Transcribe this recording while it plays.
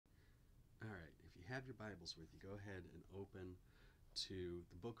have your Bibles with you, go ahead and open to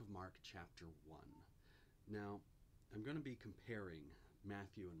the book of Mark, chapter 1. Now, I'm going to be comparing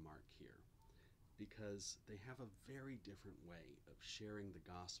Matthew and Mark here because they have a very different way of sharing the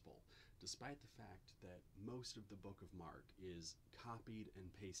gospel, despite the fact that most of the book of Mark is copied and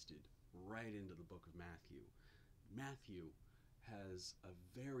pasted right into the book of Matthew. Matthew has a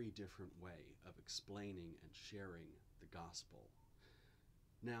very different way of explaining and sharing the gospel.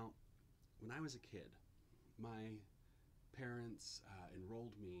 Now, when I was a kid, my parents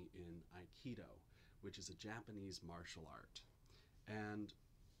enrolled me in Aikido, which is a Japanese martial art. And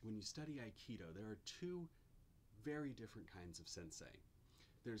when you study Aikido, there are two very different kinds of sensei.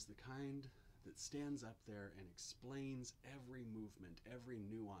 There's the kind that stands up there and explains every movement, every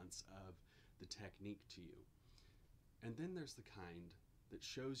nuance of the technique to you. And then there's the kind that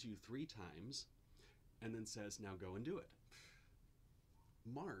shows you 3 times and then says, now go and do it.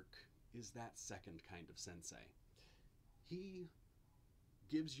 Mark is that second kind of sensei. He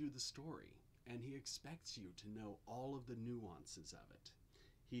gives you the story and he expects you to know all of the nuances of it.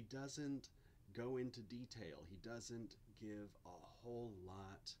 He doesn't go into detail. He doesn't give a whole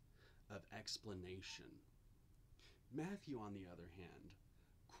lot of explanation. Matthew, on the other hand,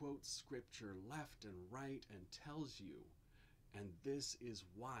 quotes scripture left and right and tells you, and this is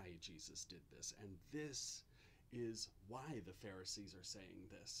why Jesus did this, and this is why the Pharisees are saying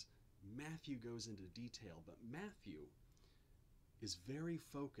this. Matthew goes into detail, but Matthew is very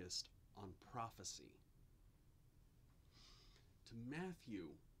focused on prophecy. To Matthew,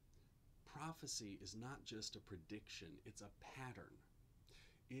 prophecy is not just a prediction, it's a pattern.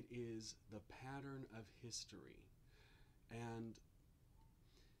 It is the pattern of history, and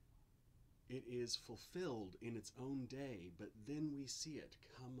it is fulfilled in its own day, but then we see it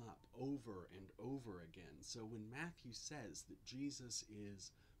come up over and over again. So when Matthew says that Jesus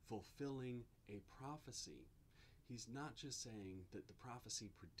is fulfilling a prophecy, he's not just saying that the prophecy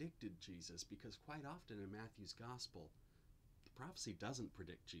predicted Jesus, because quite often in Matthew's gospel, the prophecy doesn't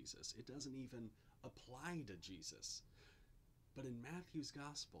predict Jesus. It doesn't even apply to Jesus. But in Matthew's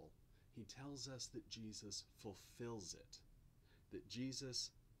gospel, he tells us that Jesus fulfills it, that Jesus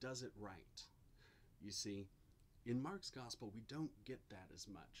does it right. You see, in Mark's gospel, we don't get that as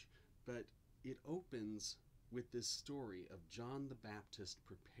much, but it opens with this story of John the Baptist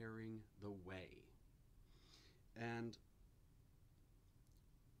preparing the way. And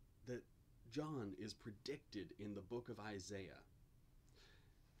that John is predicted in the book of Isaiah.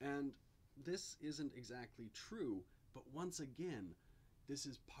 And this isn't exactly true, but once again, this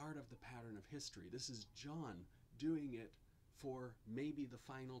is part of the pattern of history. This is John doing it for maybe the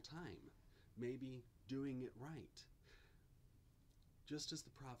final time, maybe doing it right. Just as the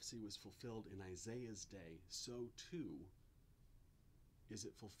prophecy was fulfilled in Isaiah's day, so too is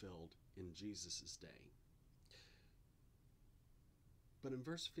it fulfilled in Jesus' day. But in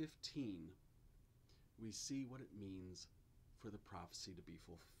verse 15, we see what it means for the prophecy to be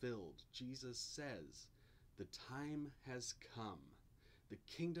fulfilled. Jesus says, "The time has come. The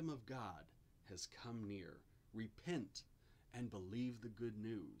kingdom of God has come near. Repent and believe the good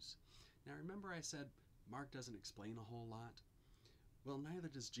news." Now remember I said Mark doesn't explain a whole lot? Well, neither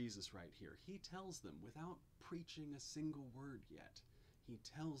does Jesus right here. He tells them, without preaching a single word yet, he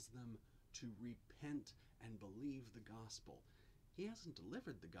tells them to repent and believe the gospel. He hasn't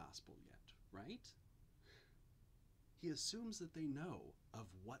delivered the gospel yet, right? He assumes that they know of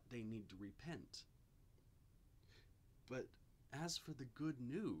what they need to repent. But as for the good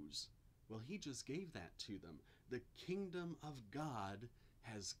news, well, he just gave that to them. The kingdom of God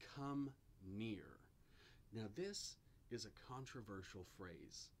has come near. Now this is a controversial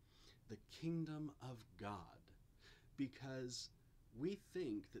phrase, the kingdom of God, because we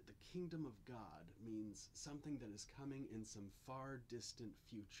think that the kingdom of God means something that is coming in some far distant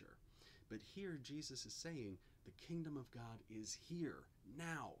future. But here Jesus is saying the kingdom of God is here,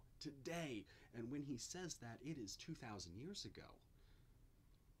 now, today. And when he says that, it is 2,000 years ago.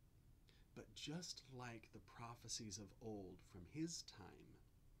 But just like the prophecies of old from his time,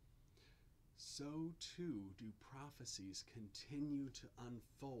 so too do prophecies continue to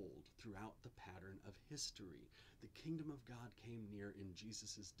unfold throughout the pattern of history. The kingdom of God came near in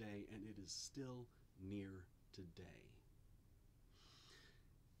Jesus' day, and it is still near today.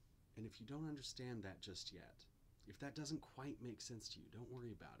 And if you don't understand that just yet, if that doesn't quite make sense to you, don't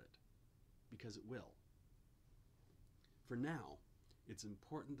worry about it, because it will. For now, it's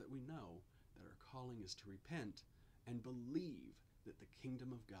important that we know that our calling is to repent and believe that the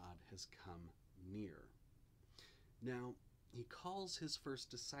kingdom of God has come near. Now, he calls his first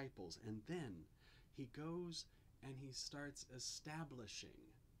disciples, and then he goes and he starts establishing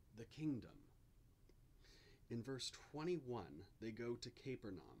the kingdom. In verse 21, they go to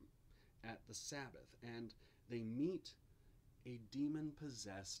Capernaum at the Sabbath, and they meet a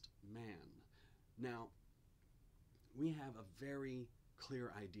demon-possessed man. Now, we have a very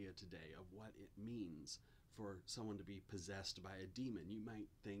clear idea today of what it means for someone to be possessed by a demon. You might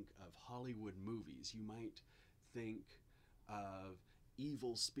think of Hollywood movies. You might think of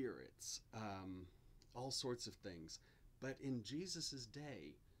evil spirits, all sorts of things. But in Jesus'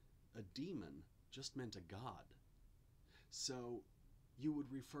 day, a demon just meant a god. So you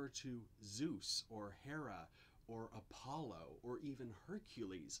would refer to Zeus or Hera or Apollo or even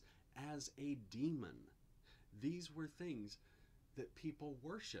Hercules as a demon. These were things that people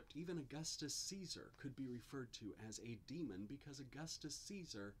worshipped. Even Augustus Caesar could be referred to as a demon because Augustus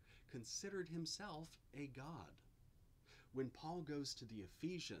Caesar considered himself a god. When Paul goes to the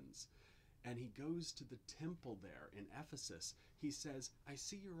Ephesians and he goes to the temple there in Ephesus, he says, I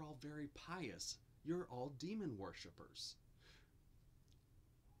see you're all very pious. You're all demon worshippers.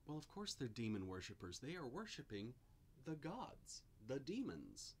 Well, of course they're demon worshippers. They are worshiping the gods, the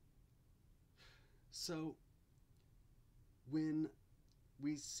demons. So when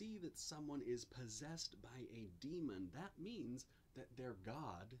we see that someone is possessed by a demon, that means that their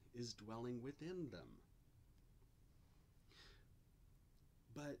God is dwelling within them.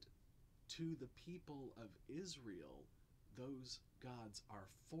 But to the people of Israel, those gods are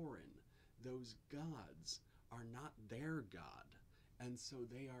foreign. Those gods are not their God, and so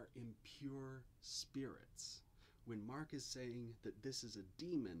they are impure spirits. When Mark is saying that this is a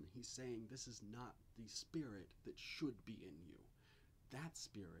demon, he's saying this is not the spirit that should be in you. That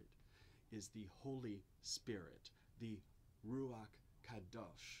spirit is the Holy Spirit, the Ruach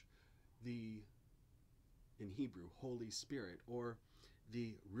Kadosh, the, in Hebrew, Holy Spirit, or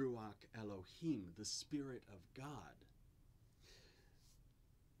the Ruach Elohim, the Spirit of God.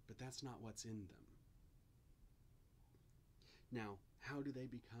 But that's not what's in them. Now, how do they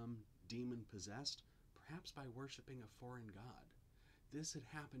become demon-possessed? Perhaps by worshiping a foreign god. This had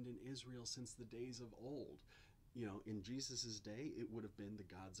happened in Israel since the days of old. You know, in Jesus' day, it would have been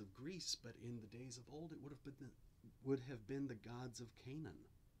the gods of Greece, but in the days of old, it would have been the gods of Canaan.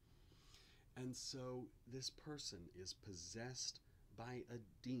 And so this person is possessed by a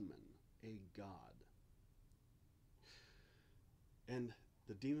demon, a god. And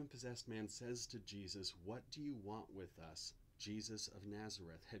the demon-possessed man says to Jesus, "What do you want with us, Jesus of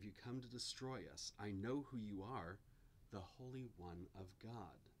Nazareth? Have you come to destroy us? I know who you are, the Holy One of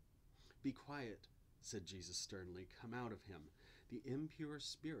God." "Be quiet," said Jesus sternly. "Come out of him." The impure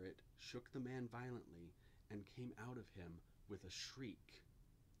spirit shook the man violently and came out of him with a shriek.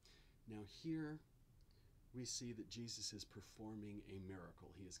 Now here we see that Jesus is performing a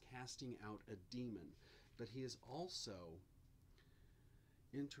miracle. He is casting out a demon, but he is also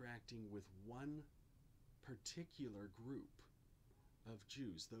interacting with one particular group of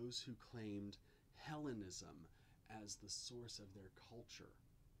Jews, those who claimed Hellenism as the source of their culture.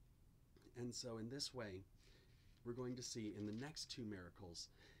 And so in this way, we're going to see in the next two miracles,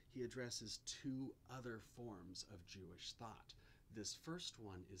 he addresses two other forms of Jewish thought. This first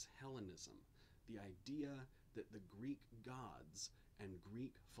one is Hellenism, the idea that the Greek gods and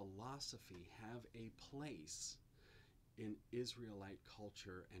Greek philosophy have a place in Israelite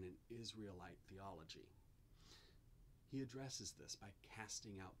culture and in Israelite theology. He addresses this by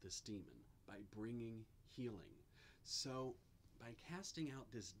casting out this demon, by bringing healing. So by casting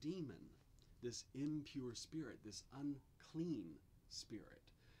out this demon, this impure spirit, this unclean spirit,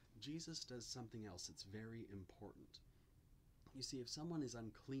 Jesus does something else that's very important. You see, if someone is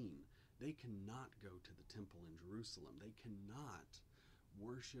unclean, they cannot go to the temple in Jerusalem. They cannot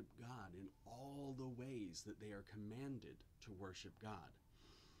worship God in all the ways that they are commanded to worship God.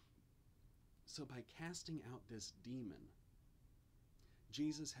 So by casting out this demon,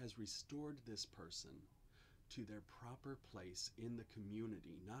 Jesus has restored this person to their proper place in the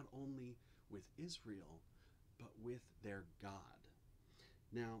community, not only with Israel, but with their God.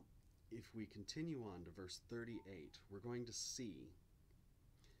 Now, if we continue on to verse 38, we're going to see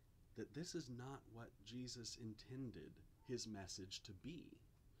that this is not what Jesus intended his message to be,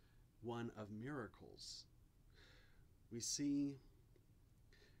 one of miracles. We see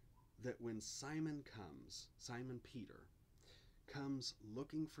that when Simon comes, Simon Peter, comes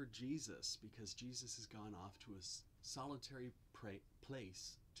looking for Jesus because Jesus has gone off to a solitary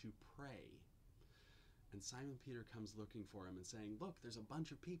place to pray. And Simon Peter comes looking for him and saying, "Look, there's a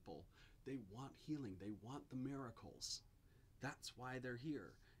bunch of people. They want healing. They want the miracles. That's why they're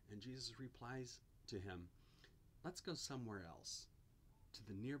here." And Jesus replies to him, "Let's go somewhere else, to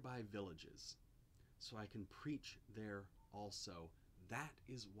the nearby villages, so I can preach there also. That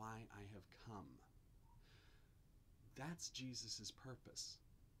is why I have come." That's Jesus' purpose.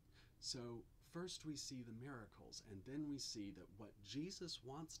 So first we see the miracles, and then we see that what Jesus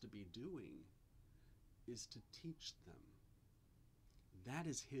wants to be doing is to teach them. That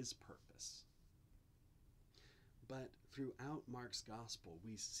is his purpose. But throughout Mark's gospel,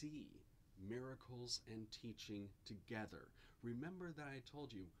 we see miracles and teaching together. Remember that I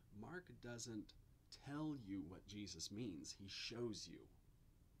told you, Mark doesn't tell you what Jesus means. He shows you.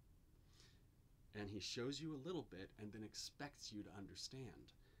 And he shows you a little bit and then expects you to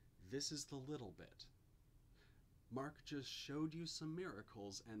understand. This is the little bit. Mark just showed you some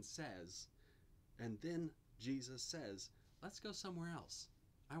miracles and says, and then Jesus says, let's go somewhere else.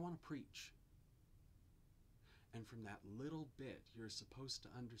 I want to preach. And from that little bit, you're supposed to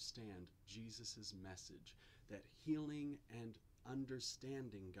understand Jesus' message, that healing and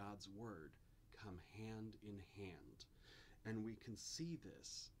understanding God's word come hand in hand. And we can see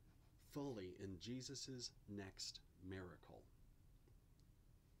this fully in Jesus' next miracle.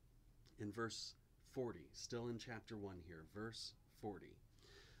 In verse 40, still in chapter 1 here, verse 40,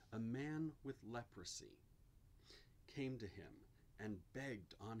 a man with leprosy came to him and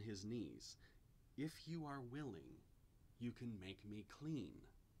begged on his knees, "If you are willing, you can make me clean."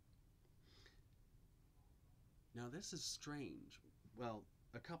 Now this is strange. Well,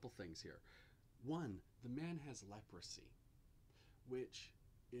 a couple things here. One, the man has leprosy, which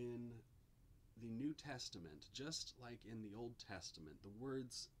in the New Testament, just like in the Old Testament, the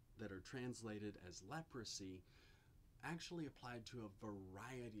words that are translated as leprosy actually applied to a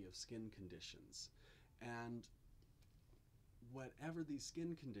variety of skin conditions. And whatever these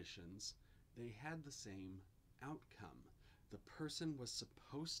skin conditions, they had the same outcome. The person was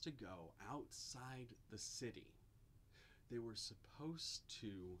supposed to go outside the city. They were supposed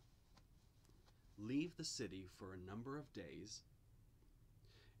to leave the city for a number of days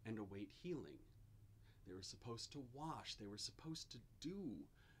and await healing. They were supposed to wash. They were supposed to do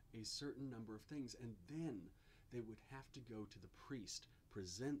a certain number of things, and then they would have to go to the priest,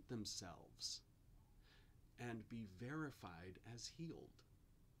 present themselves, and be verified as healed.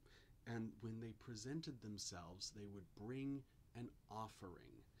 And when they presented themselves, they would bring an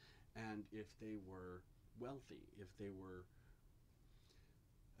offering. And if they were wealthy, if they were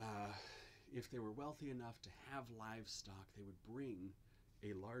wealthy enough to have livestock, they would bring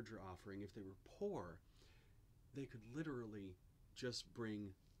a larger offering. If they were poor, they could literally just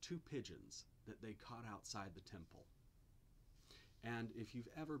bring 2 pigeons that they caught outside the temple. And if you've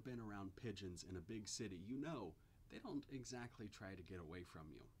ever been around pigeons in a big city, you know they don't exactly try to get away from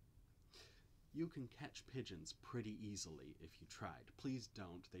you. You can catch pigeons pretty easily if you tried. Please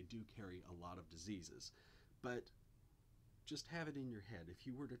don't. They do carry a lot of diseases. But just have it in your head. If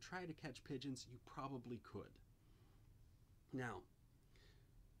you were to try to catch pigeons, you probably could. Now,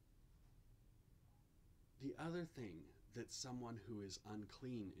 the other thing that someone who is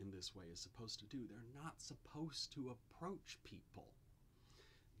unclean in this way is supposed to do, they're not supposed to approach people.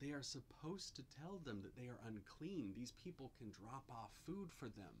 They are supposed to tell them that they are unclean. These people can drop off food for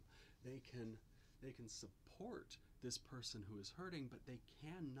them. They can support this person who is hurting, but they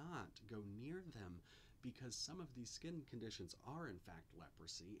cannot go near them because some of these skin conditions are in fact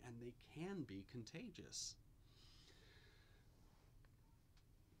leprosy and they can be contagious.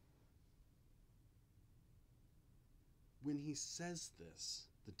 When he says this,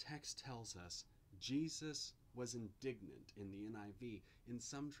 the text tells us Jesus was indignant in the NIV. In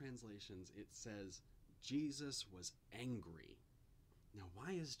some translations, it says Jesus was angry. Now,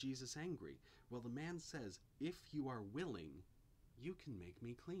 why is Jesus angry? Well, the man says, if you are willing, you can make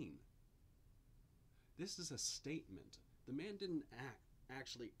me clean. This is a statement. The man didn't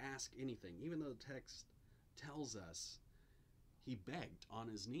actually ask anything, even though the text tells us he begged on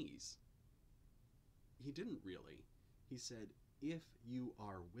his knees. He didn't really. He said, if you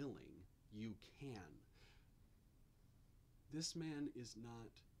are willing, you can. This man is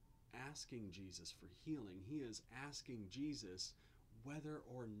not asking Jesus for healing. He is asking Jesus whether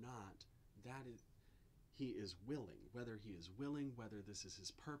or not he is willing, whether this is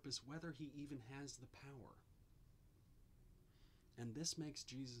his purpose, whether he even has the power. And this makes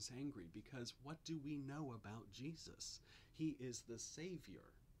Jesus angry because what do we know about Jesus? He is the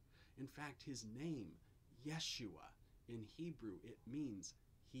Savior. In fact, his name, Yeshua, in Hebrew, it means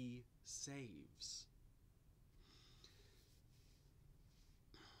he saves.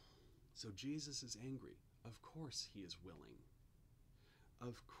 So Jesus is angry. Of course he is willing.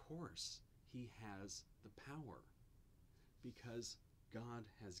 Of course he has the power because God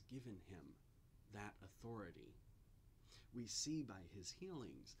has given him that authority. We see by his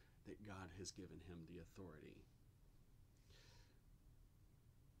healings that God has given him the authority.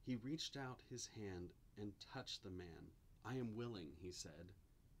 He reached out his hand and touched the man. "I am willing," he said.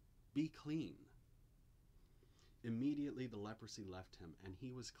 "Be clean." Immediately the leprosy left him, and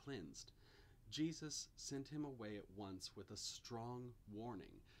he was cleansed. Jesus sent him away at once with a strong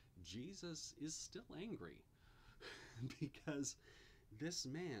warning. Jesus is still angry because this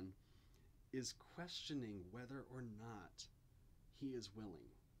man is questioning whether or not he is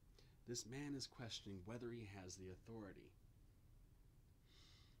willing. This man is questioning whether he has the authority.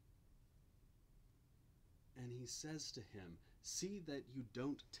 And he says to him, "See that you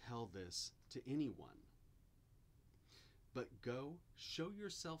don't tell this to anyone, but go, show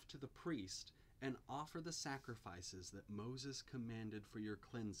yourself to the priest, and offer the sacrifices that Moses commanded for your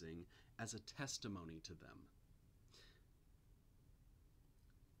cleansing as a testimony to them."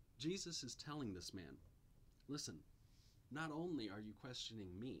 Jesus is telling this man, listen, not only are you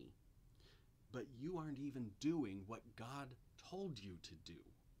questioning me, but you aren't even doing what God told you to do.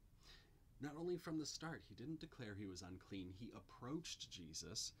 Not only from the start, he didn't declare he was unclean, he approached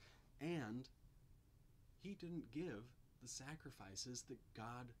Jesus, and he didn't give the sacrifices that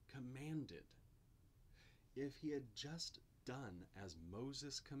God commanded. If he had just done as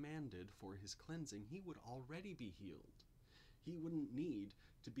Moses commanded for his cleansing, he would already be healed. He wouldn't need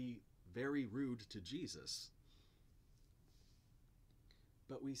to be very rude to Jesus.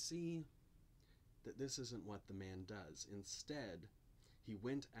 But we see that this isn't what the man does. Instead, he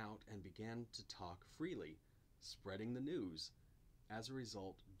went out and began to talk freely, spreading the news. As a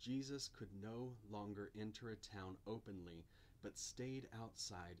result, Jesus could no longer enter a town openly, but stayed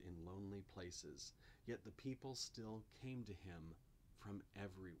outside in lonely places. Yet the people still came to him from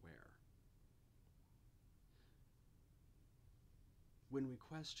everywhere. When we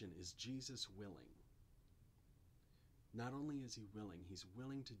question, is Jesus willing? Not only is he willing, he's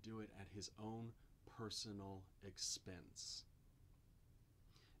willing to do it at his own personal expense.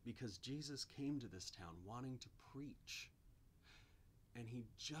 Because Jesus came to this town wanting to preach. And he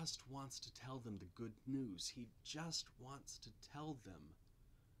just wants to tell them the good news. He just wants to tell them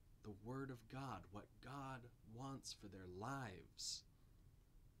the Word of God, what God wants for their lives.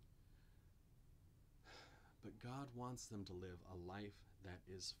 But God wants them to live a life that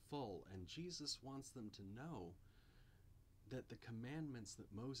is full, and Jesus wants them to know that the commandments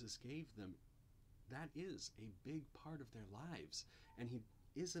that Moses gave them, that is a big part of their lives, and he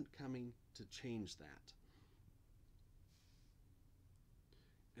isn't coming to change that.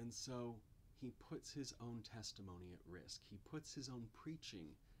 And so he puts his own testimony at risk. He puts his own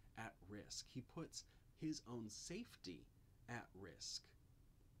preaching at risk. He puts his own safety at risk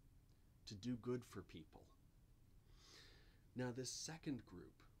to do good for people. Now, this second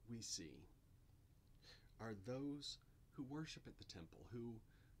group we see are those who worship at the temple, who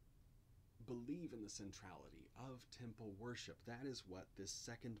believe in the centrality of temple worship. That is what this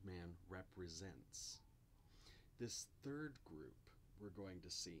second man represents. This third group we're going to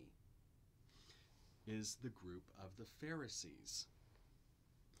see is the group of the Pharisees.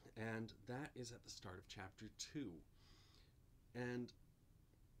 And that is at the start of chapter 2. And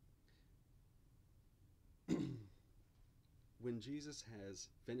when Jesus has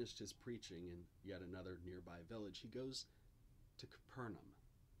finished his preaching in yet another nearby village, he goes to Capernaum.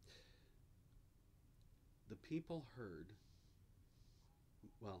 The people heard,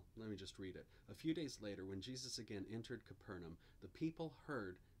 well, let me just read it. A few days later, when Jesus again entered Capernaum, the people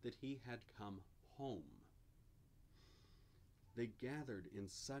heard that he had come home. They gathered in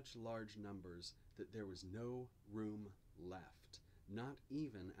such large numbers that there was no room left, not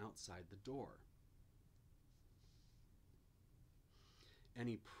even outside the door. And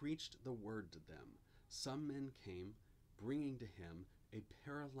he preached the word to them. Some men came, bringing to him a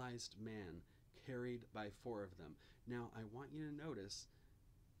paralyzed man carried by 4 of them. Now, I want you to notice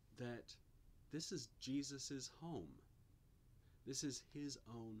that this is Jesus' home. This is his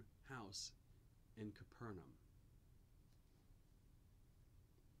own house in Capernaum.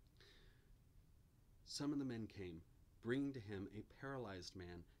 Some of the men came, bringing to him a paralyzed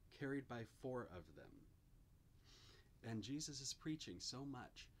man carried by 4 of them. And Jesus is preaching so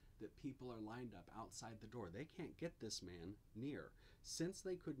much that people are lined up outside the door. They can't get this man near. Since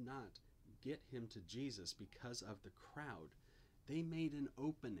they could not get him to Jesus because of the crowd, they made an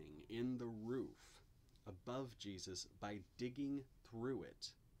opening in the roof above Jesus by digging through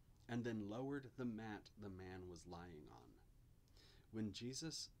it, and then lowered the mat the man was lying on. When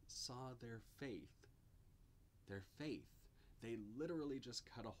Jesus saw their faith, they literally just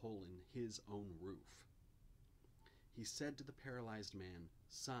cut a hole in his own roof. He said to the paralyzed man,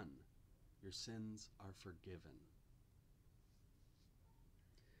 "Son, your sins are forgiven."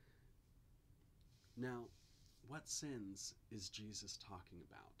 Now, what sins is Jesus talking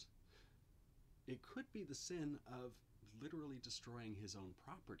about? It could be the sin of literally destroying his own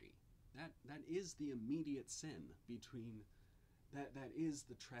property. That is the immediate sin between that is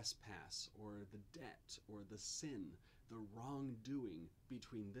the trespass or the debt or the sin, the wrongdoing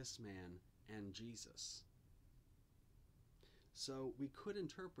between this man and Jesus. So we could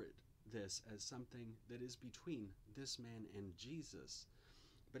interpret this as something that is between this man and Jesus,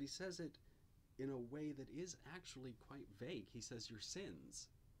 but he says it in a way that is actually quite vague. He says your sins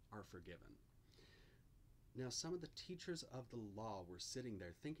are forgiven. Now some of the teachers of the law were sitting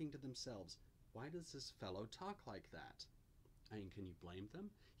there thinking to themselves, why does this fellow talk like that? I mean, can you blame them?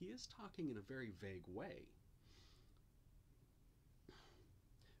 He is talking in a very vague way.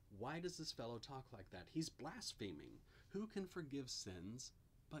 Why does this fellow talk like that? He's blaspheming. Who can forgive sins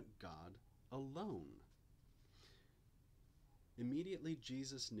but God alone? Immediately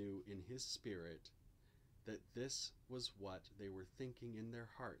Jesus knew in his spirit that this was what they were thinking in their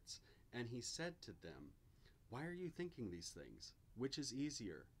hearts, and he said to them, why are you thinking these things? Which is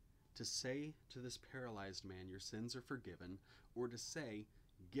easier, to say to this paralyzed man, your sins are forgiven, or to say,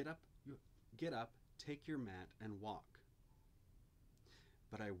 get up, take your mat and walk?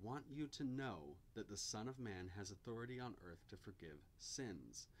 But I want you to know that the Son of Man has authority on earth to forgive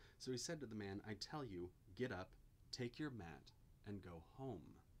sins. So he said to the man, I tell you, get up, take your mat, and go home.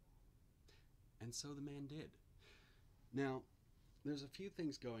 And so the man did. Now, there's a few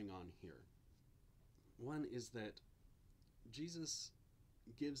things going on here. One is that Jesus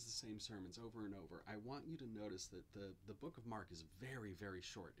gives the same sermons over and over. I want you to notice that the book of Mark is very, very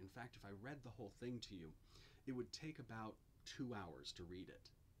short. In fact, if I read the whole thing to you, it would take about 2 hours to read it.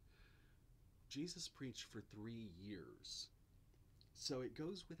 Jesus preached for 3 years. So it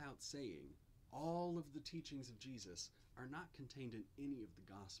goes without saying, all of the teachings of Jesus are not contained in any of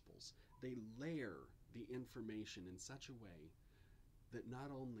the Gospels. They layer the information in such a way that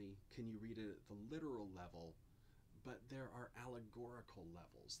not only can you read it at the literal level, but there are allegorical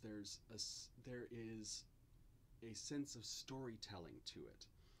levels. There is a sense of storytelling to it.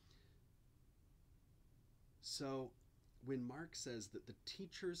 So when Mark says that the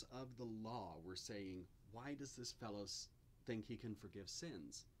teachers of the law were saying, why does this fellow think he can forgive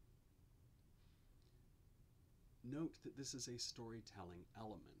sins? Note that this is a storytelling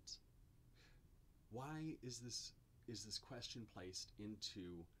element. Why is this question placed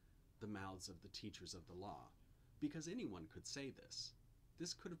into the mouths of the teachers of the law? Because anyone could say this.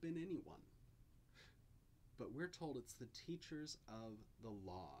 This could have been anyone. But we're told it's the teachers of the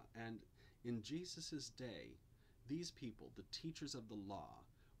law. And in Jesus' day, these people, the teachers of the law,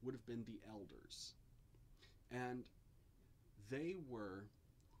 would have been the elders. And they were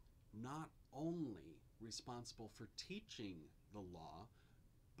not only responsible for teaching the law,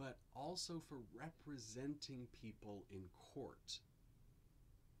 but also for representing people in court.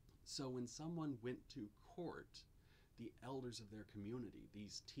 So when someone went to court, the elders of their community,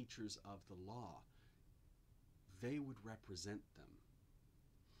 these teachers of the law, they would represent them.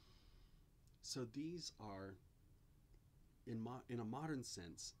 So these are, in a modern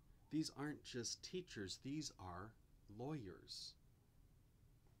sense, these aren't just teachers, these are lawyers.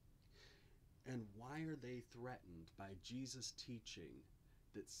 And why are they threatened by Jesus teaching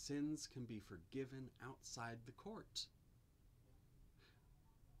that sins can be forgiven outside the court?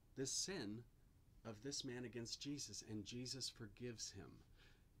 The sin of this man against Jesus, and Jesus forgives him.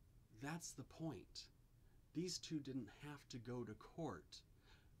 That's the point. These two didn't have to go to court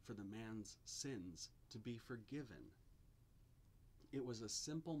for the man's sins to be forgiven. It was a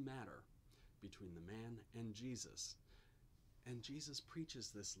simple matter between the man and Jesus. And Jesus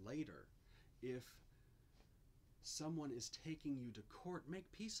preaches this later. If someone is taking you to court,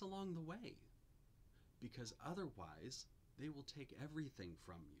 make peace along the way, because otherwise they will take everything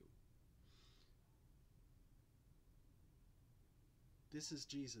from you. This is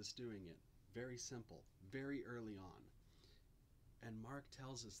Jesus doing it. Very simple, very early on. And Mark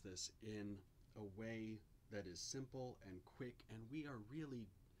tells us this in a way that is simple and quick, and we are really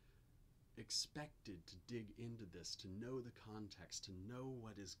expected to dig into this, to know the context, to know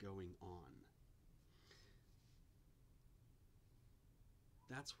what is going on.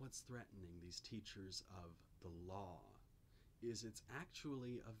 That's what's threatening these teachers of the law, is it's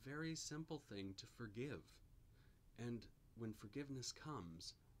actually a very simple thing to forgive. And when forgiveness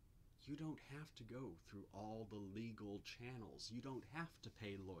comes, you don't have to go through all the legal channels. You don't have to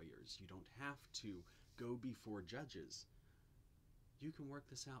pay lawyers. You don't have to go before judges. You can work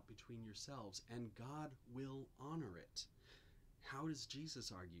this out between yourselves, and God will honor it. How does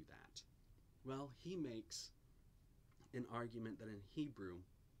Jesus argue that? Well, he makes an argument that in Hebrew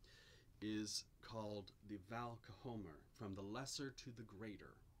is called the Val Cahomer, from the lesser to the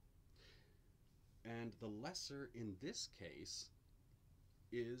greater. And the lesser in this case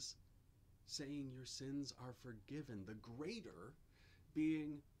is saying your sins are forgiven, the greater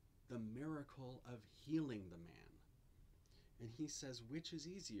being the miracle of healing the man. And he says, which is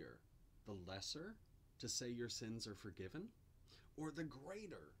easier, the lesser, to say your sins are forgiven, or the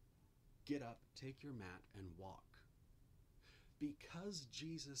greater, get up, take your mat, and walk? Because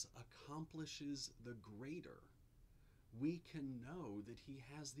Jesus accomplishes the greater, we can know that he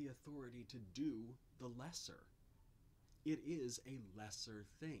has the authority to do the lesser. It is a lesser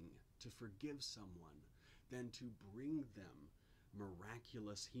thing to forgive someone than to bring them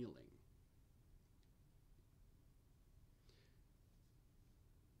miraculous healing.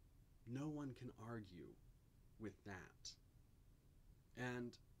 No one can argue with that.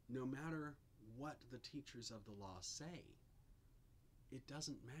 And no matter what the teachers of the law say, it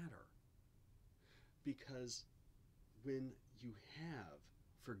doesn't matter. Because when you have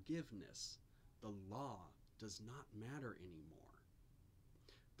forgiveness, the law does not matter anymore.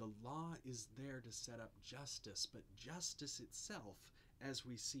 The law is there to set up justice, but justice itself, as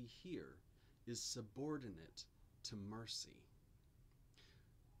we see here, is subordinate to mercy.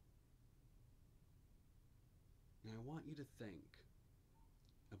 Now I want you to think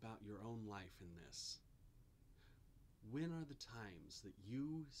about your own life in this. When are the times that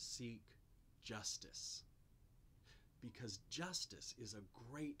you seek justice? Because justice is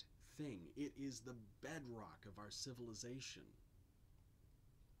a great thing. It is the bedrock of our civilization.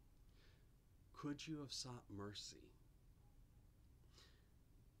 Could you have sought mercy?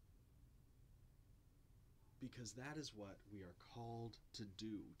 Because that is what we are called to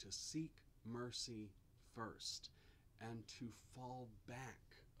do, to seek mercy first, and to fall back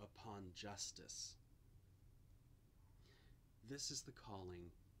upon justice. This is the calling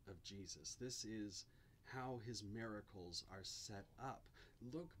of Jesus. This is how his miracles are set up.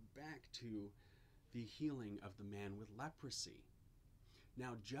 Look back to the healing of the man with leprosy.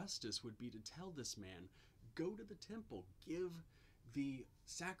 Now, justice would be to tell this man, go to the temple, give the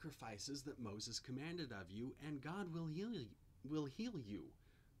sacrifices that Moses commanded of you, and God will heal you.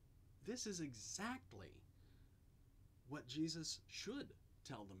 This is exactly what Jesus should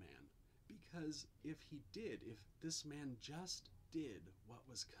tell the man. Because if he did, if this man just did what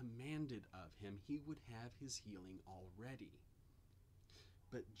was commanded of him, he would have his healing already.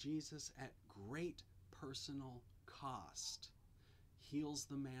 But Jesus, at great personal cost, heals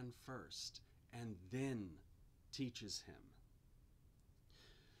the man first and then teaches him.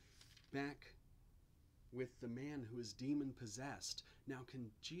 Back with the man who is demon-possessed. Now, can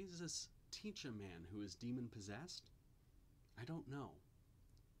Jesus teach a man who is demon-possessed? I don't know.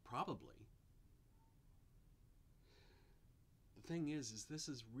 Probably. The thing is this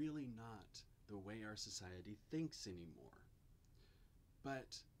is really not the way our society thinks anymore.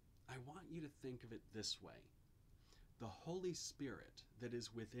 But I want you to think of it this way. The Holy Spirit that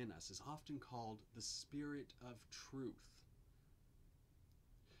is within us is often called the Spirit of Truth.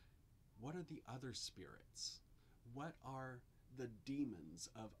 What are the other spirits? What are the demons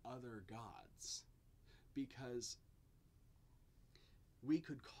of other gods? Because we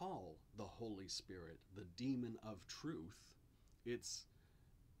could call the Holy Spirit the demon of truth. It's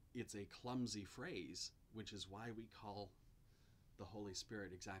a clumsy phrase, which is why we call the Holy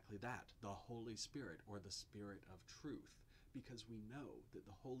Spirit exactly that, the Holy Spirit, or the Spirit of truth, because we know that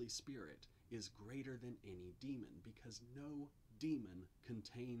the Holy Spirit is greater than any demon, because no demon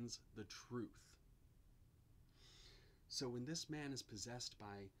contains the truth. So when this man is possessed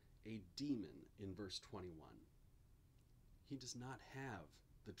by a demon in verse 21, he does not have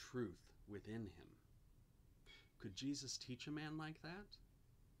the truth within him. Could Jesus teach a man like that?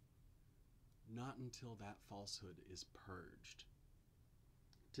 Not until that falsehood is purged.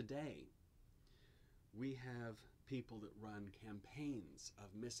 Today, we have people that run campaigns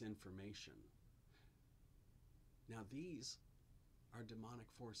of misinformation. Now, these are demonic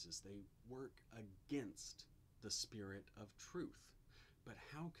forces. They work against the Spirit of truth. But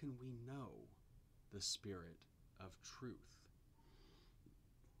how can we know the Spirit of truth?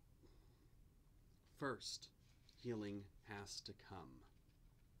 First, healing has to come.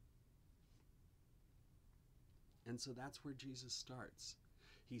 And so that's where Jesus starts.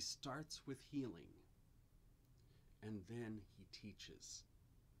 He starts with healing, and then he teaches.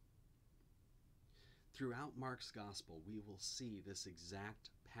 Throughout Mark's gospel, we will see this exact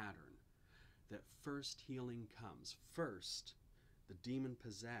pattern, that first healing comes. First, the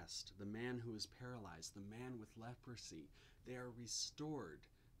demon-possessed, the man who is paralyzed, the man with leprosy, they are restored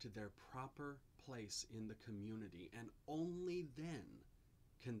to their proper place in the community, and only then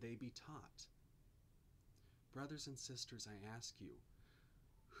can they be taught. Brothers and sisters, I ask you,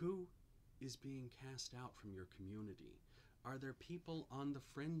 who is being cast out from your community? Are there people on the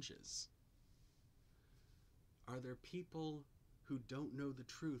fringes? Are there people who don't know the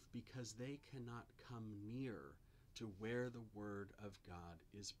truth because they cannot come near to where the Word of God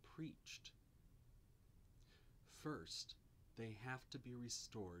is preached? First, they have to be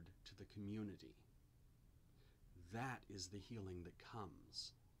restored to the community. That is the healing that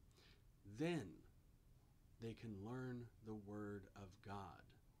comes. Then they can learn the Word of God.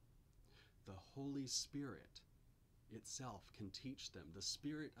 The Holy Spirit itself can teach them. The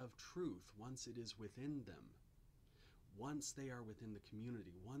Spirit of truth, once it is within them, once they are within the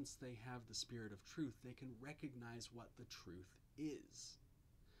community, once they have the Spirit of truth, they can recognize what the truth is.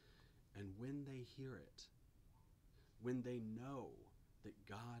 And when they hear it, when they know that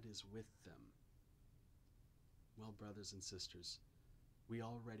God is with them, well, brothers and sisters, we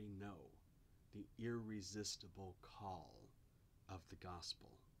already know the irresistible call of the gospel.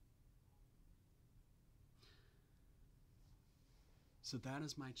 So that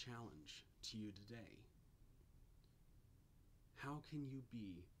is my challenge to you today. How can you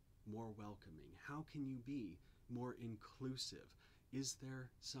be more welcoming? How can you be more inclusive? Is there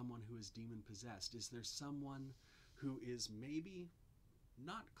someone who is demon-possessed? Is there someone who is maybe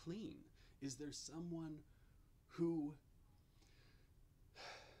not clean? Is there someone who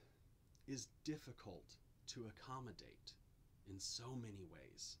is difficult to accommodate in so many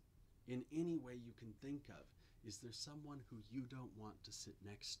ways? In any way you can think of, is there someone who you don't want to sit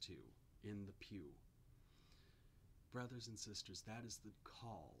next to in the pew? Brothers and sisters, that is the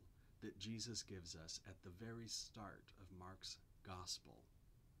call that Jesus gives us at the very start of Mark's gospel.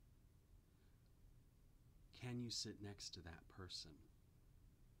 Can you sit next to that person?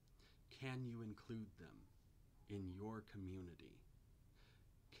 Can you include them in your community?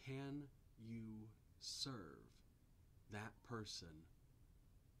 Can you serve that person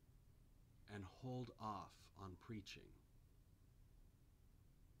and hold off on preaching?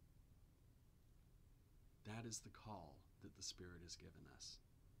 That is the call that the Spirit has given us.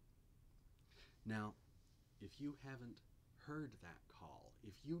 Now, if you haven't heard that call,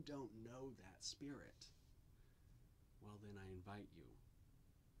 if you don't know that Spirit, well, then I invite you.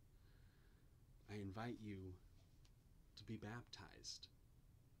 I invite you to be baptized,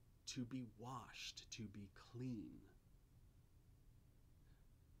 to be washed, to be clean,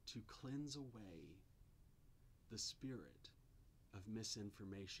 to cleanse away the spirit of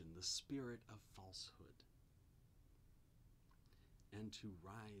misinformation, the spirit of falsehood, and to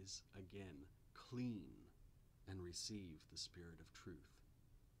rise again clean and receive the Spirit of truth.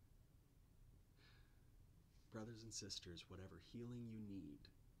 Brothers and sisters, whatever healing you need,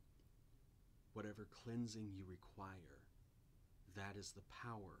 whatever cleansing you require, that is the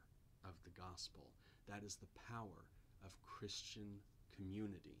power of the gospel. That is the power of Christian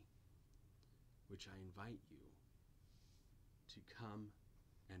community, which I invite you to come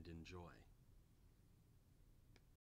and enjoy.